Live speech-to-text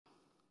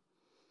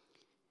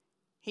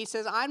He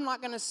says, I'm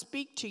not going to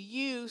speak to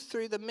you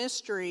through the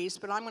mysteries,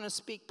 but I'm going to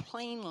speak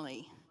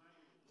plainly,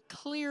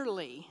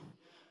 clearly,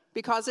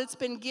 because it's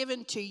been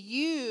given to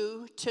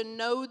you to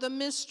know the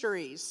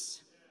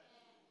mysteries.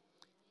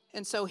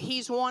 And so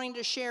he's wanting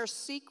to share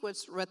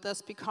secrets with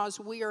us because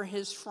we are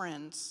his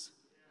friends.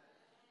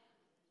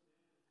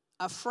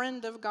 A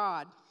friend of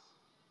God.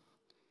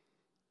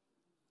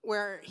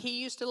 Where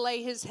he used to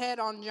lay his head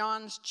on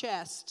John's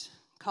chest,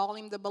 call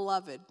him the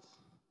beloved.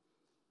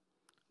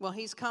 Well,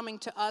 he's coming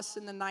to us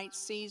in the night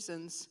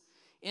seasons,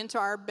 into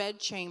our bed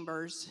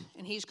chambers,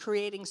 and he's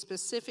creating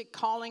specific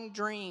calling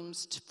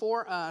dreams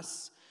for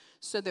us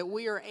so that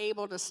we are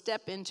able to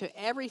step into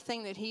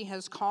everything that he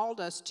has called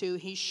us to.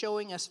 He's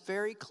showing us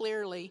very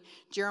clearly.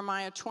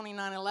 Jeremiah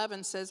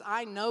 29:11 says,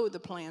 I know the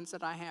plans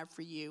that I have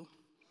for you,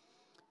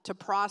 to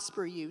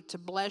prosper you, to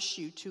bless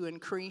you, to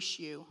increase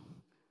you.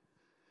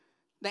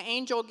 The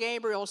angel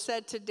Gabriel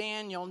said to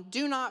Daniel,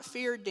 do not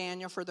fear,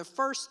 Daniel, for the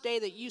first day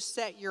that you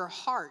set your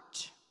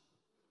heart,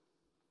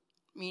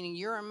 meaning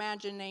your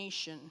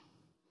imagination,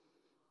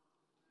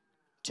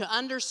 to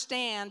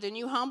understand, and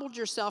you humbled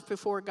yourself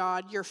before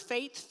God, your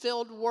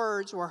faith-filled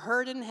words were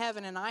heard in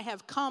heaven, and I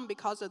have come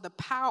because of the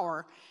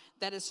power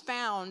that is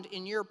found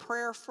in your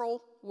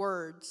prayerful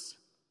words.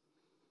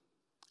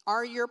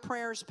 Are your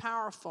prayers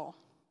powerful?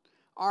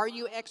 Are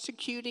you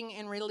executing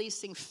and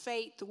releasing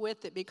faith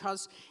with it?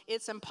 Because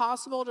it's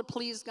impossible to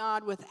please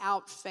God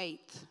without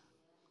faith.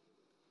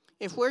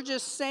 If we're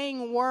just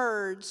saying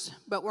words,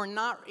 but we're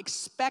not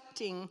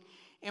expecting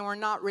and we're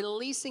not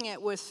releasing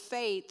it with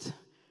faith,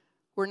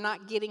 we're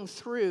not getting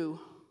through.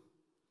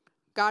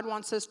 God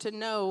wants us to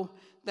know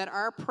that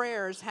our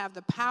prayers have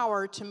the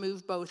power to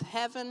move both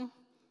heaven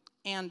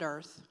and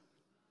earth.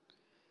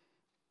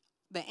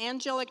 The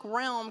angelic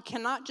realm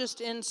cannot just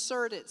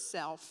insert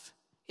itself.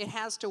 It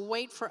has to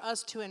wait for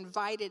us to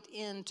invite it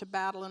in to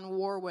battle and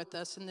war with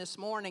us. And this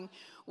morning,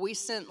 we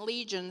sent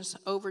legions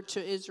over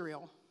to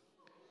Israel.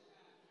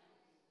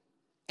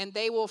 And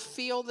they will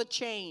feel the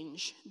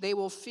change. They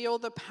will feel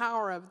the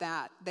power of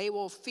that. They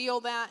will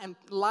feel that, and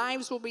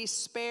lives will be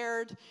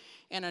spared,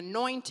 and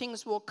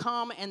anointings will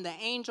come, and the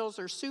angels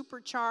are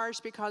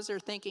supercharged because they're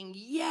thinking,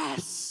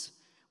 yes,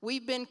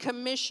 we've been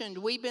commissioned.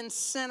 We've been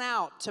sent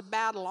out to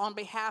battle on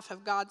behalf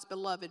of God's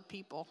beloved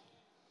people.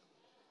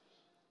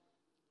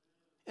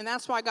 And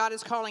that's why God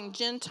is calling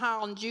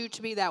Gentile and Jew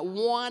to be that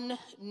one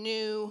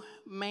new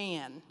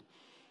man.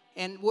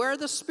 And where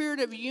the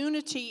spirit of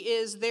unity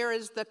is, there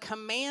is the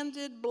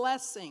commanded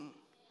blessing.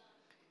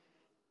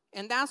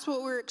 And that's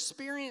what we're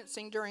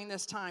experiencing during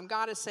this time.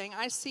 God is saying,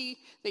 I see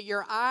that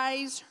your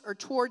eyes are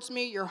towards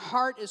me. Your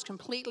heart is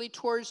completely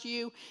towards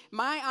you.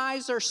 My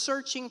eyes are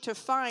searching to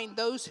find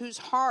those whose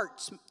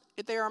hearts,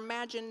 their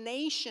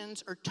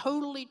imaginations are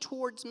totally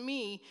towards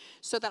me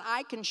so that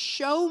I can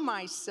show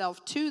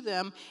myself to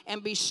them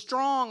and be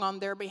strong on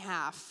their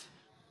behalf.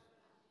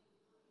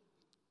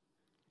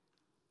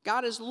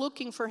 God is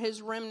looking for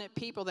his remnant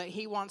people that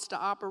he wants to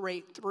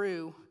operate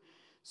through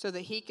so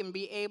that he can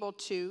be able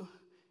to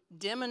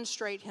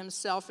demonstrate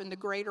himself in the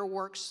greater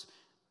works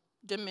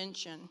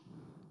dimension.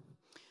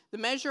 The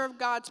measure of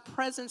God's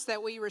presence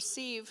that we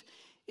receive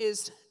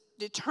is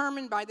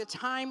determined by the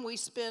time we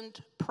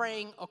spend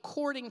praying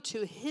according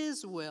to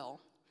his will.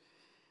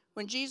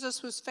 When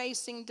Jesus was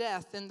facing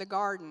death in the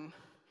garden,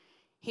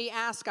 he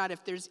asked God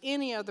if there's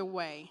any other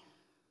way,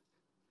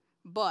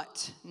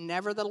 but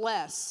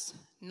nevertheless,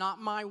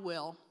 not my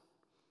will,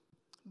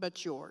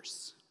 but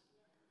yours.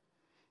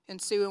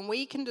 And so when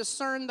we can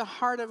discern the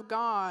heart of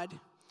God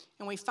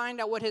and we find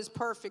out what his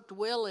perfect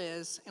will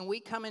is, and we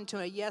come into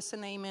a yes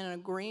and amen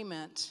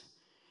agreement,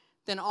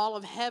 then all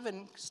of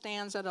heaven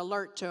stands at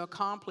alert to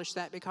accomplish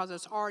that because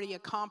it's already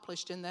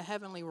accomplished in the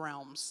heavenly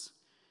realms.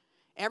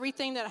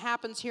 Everything that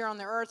happens here on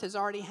the earth has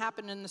already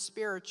happened in the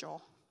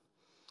spiritual.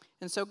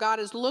 And so God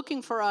is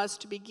looking for us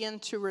to begin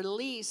to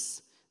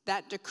release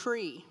that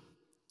decree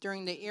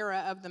during the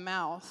era of the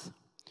mouth.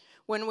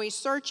 When we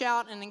search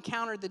out and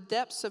encounter the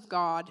depths of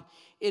God,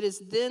 it is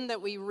then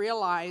that we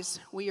realize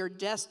we are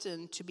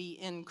destined to be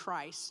in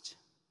Christ.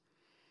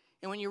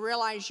 And when you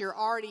realize you're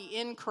already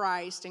in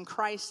Christ and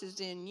Christ is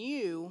in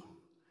you,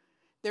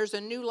 there's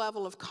a new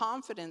level of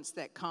confidence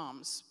that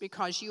comes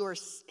because you are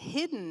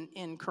hidden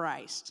in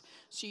Christ.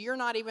 So you're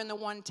not even the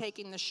one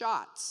taking the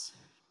shots.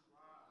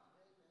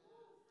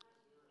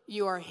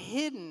 You are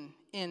hidden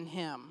in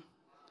him.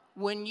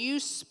 When you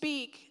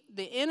speak,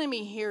 the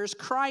enemy hears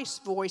Christ's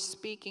voice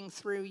speaking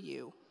through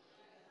you.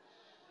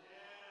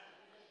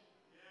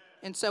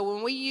 And so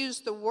when we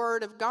use the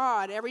word of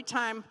God, every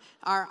time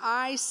our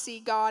eyes see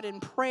God in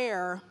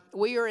prayer,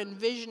 we are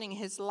envisioning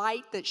his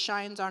light that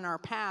shines on our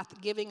path,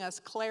 giving us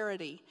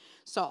clarity.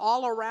 So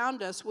all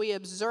around us, we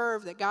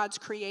observe that God's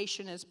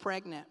creation is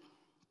pregnant.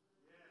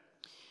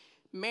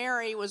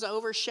 Mary was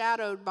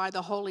overshadowed by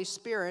the Holy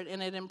Spirit,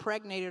 and it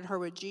impregnated her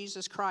with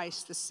Jesus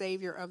Christ, the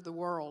Savior of the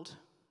world.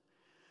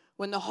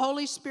 When the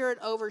Holy Spirit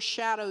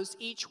overshadows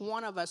each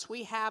one of us,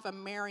 we have a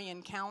Mary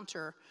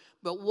encounter.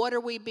 But what are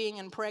we being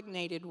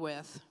impregnated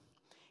with?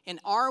 And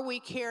are we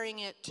carrying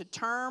it to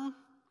term,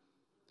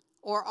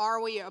 Or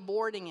are we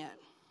aborting it?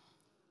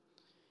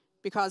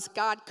 Because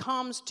God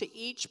comes to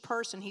each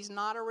person. He's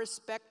not a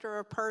respecter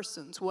of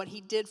persons. What he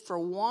did for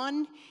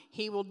one,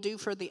 he will do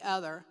for the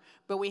other.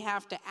 But we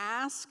have to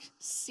ask,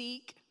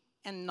 seek,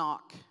 and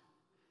knock.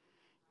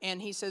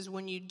 And he says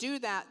when you do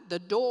that, the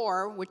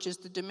door, which is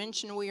the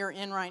dimension we are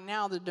in right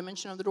now, the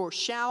dimension of the door,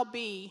 shall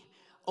be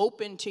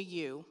open to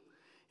you.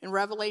 And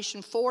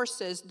Revelation 4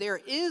 says, there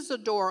is a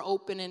door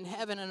open in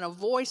heaven, and a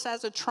voice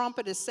as a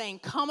trumpet is saying,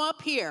 come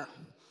up here.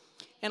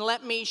 And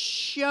let me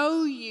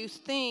show you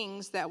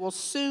things that will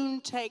soon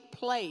take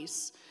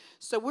place.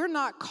 So we're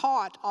not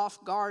caught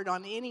off guard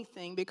on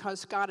anything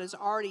because God has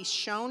already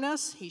shown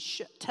us.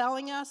 He's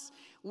telling us.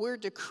 We're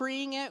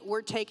decreeing it.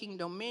 We're taking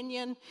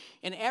dominion.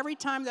 And every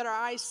time that our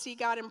eyes see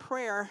God in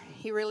prayer,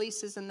 he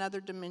releases another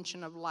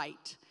dimension of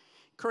light.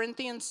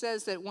 Corinthians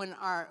says that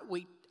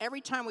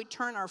every time we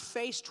turn our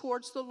face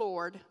towards the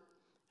Lord,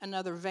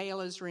 another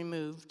veil is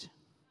removed.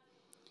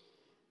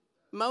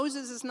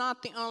 Moses is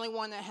not the only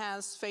one that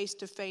has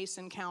face-to-face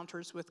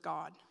encounters with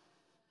God.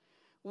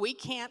 We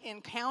can't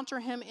encounter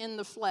him in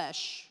the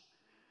flesh.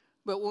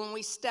 But when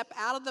we step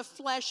out of the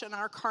flesh and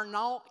our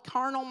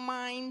carnal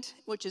mind,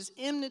 which is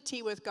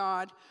enmity with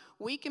God,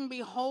 we can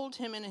behold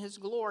him in his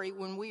glory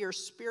when we are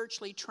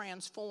spiritually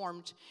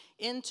transformed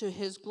into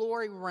his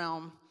glory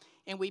realm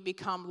and we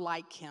become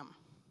like him.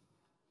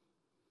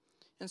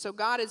 And so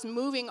God is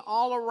moving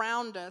all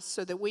around us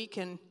so that we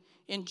can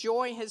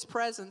enjoy his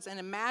presence, and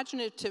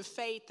imaginative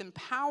faith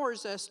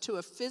empowers us to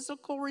a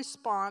physical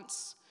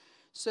response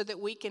so that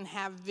we can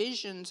have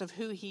visions of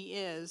who he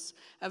is.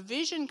 A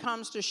vision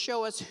comes to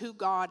show us who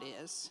God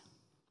is.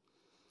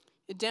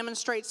 It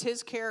demonstrates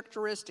his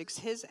characteristics,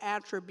 his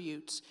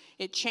attributes.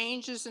 It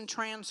changes and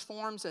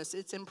transforms us.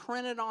 It's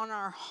imprinted on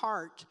our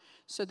heart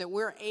so that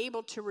we're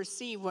able to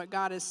receive what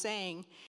God is saying.